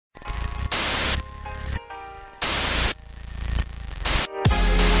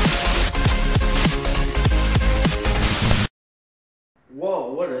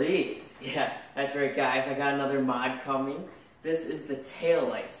That's right, guys, I got another mod coming. This is the tail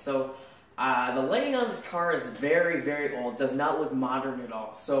light. So the lighting on this car is very, very old. Does not look modern at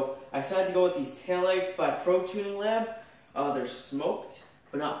all. So I decided to go with these tail lights by Pro Tuning Lab. They're smoked,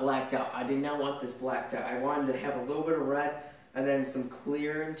 but not blacked out. I did not want this blacked out. I wanted to have a little bit of red and then some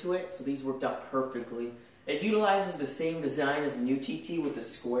clear into it. So these worked out perfectly. It utilizes the same design as the new TT with the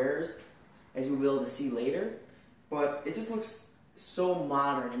squares, as you'll be able to see later. But it just looks so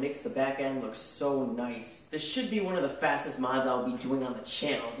modern. It makes the back end look so nice. This should be one of the fastest mods I'll be doing on the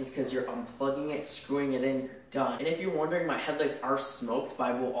channel, just because you're unplugging it, screwing it in, you're done. And if you're wondering, my headlights are smoked,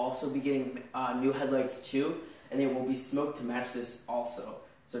 but I will also be getting new headlights too, and they will be smoked to match this also.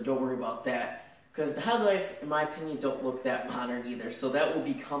 So don't worry about that, because the headlights, in my opinion, don't look that modern either. So that will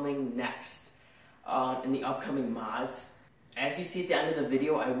be coming next in the upcoming mods. As you see at the end of the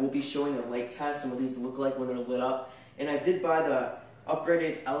video, I will be showing a light test and what these look like when they're lit up. And I did buy the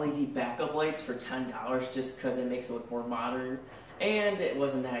upgraded LED backup lights for $10 just because it makes it look more modern. And it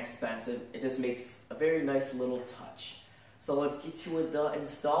wasn't that expensive. It just makes a very nice little touch. So let's get to the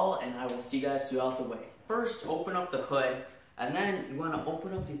install, and I will see you guys throughout the way. First, open up the hood, and then you want to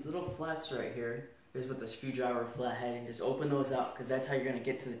open up these little flats right here. This is with the screwdriver flathead, and just open those up, because that's how you're going to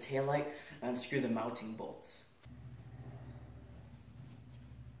get to the taillight and unscrew the mounting bolts.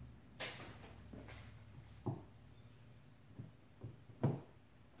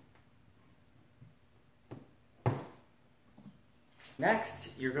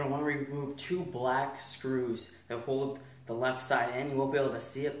 Next, you're going to want to remove two black screws that hold the left side in. You won't be able to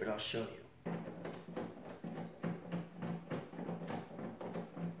see it, but I'll show you.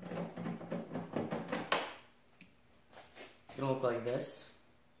 It's going to look like this.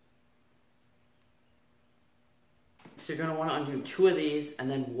 So you're going to want to undo two of these and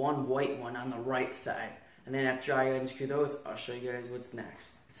then one white one on the right side. And then after I unscrew those, I'll show you guys what's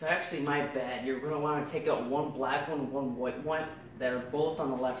next. So actually, my bad. You're going to want to take out one black one, one white one that are both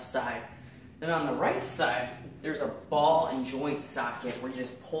on the left side. Then on the right side, there's a ball and joint socket where you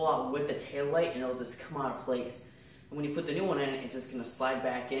just pull out with the tail light and it'll just come out of place. And when you put the new one in, it's just going to slide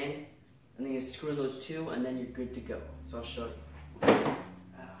back in. And then you screw those two and then you're good to go. So I'll show you.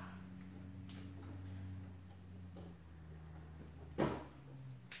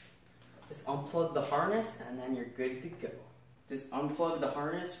 Just unplug the harness and then you're good to go. Just unplug the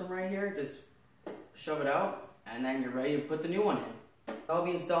harness from right here, just shove it out, and then you're ready to put the new one in. I'll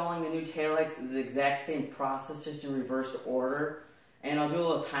be installing the new taillights in the exact same process, just in reverse order. And I'll do a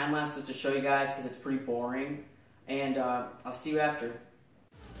little time lapse just to show you guys because it's pretty boring. And I'll see you after.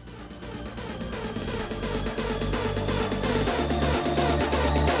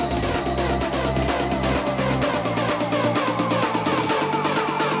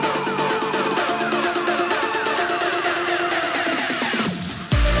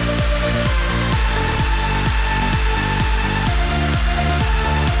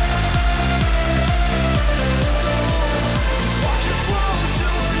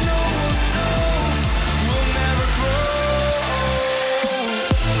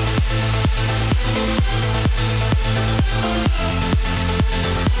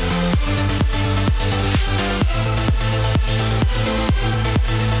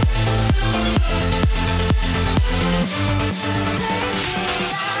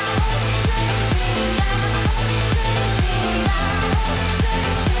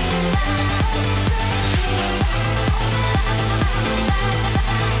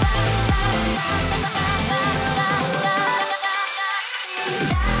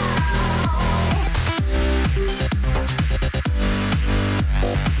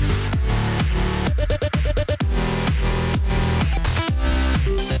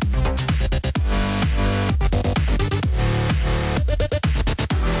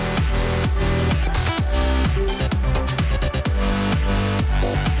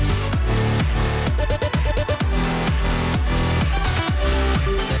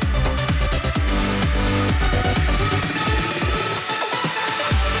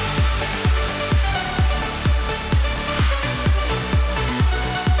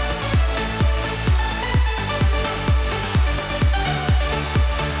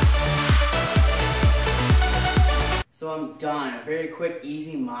 So I'm done. A very quick,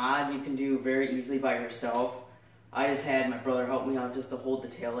 easy mod you can do very easily by yourself. I just had my brother help me out just to hold the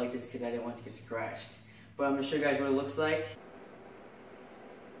tail light just because I didn't want it to get scratched. But I'm going to show you guys what it looks like.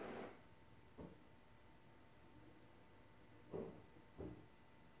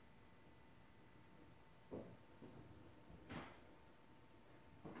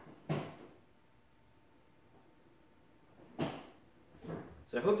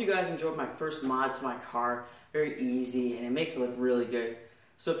 So I hope you guys enjoyed my first mod to my car. Very easy, and it makes it look really good.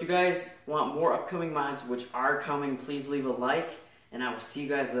 So if you guys want more upcoming mods, which are coming, please leave a like, and I will see you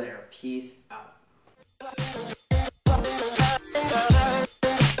guys later. Peace out.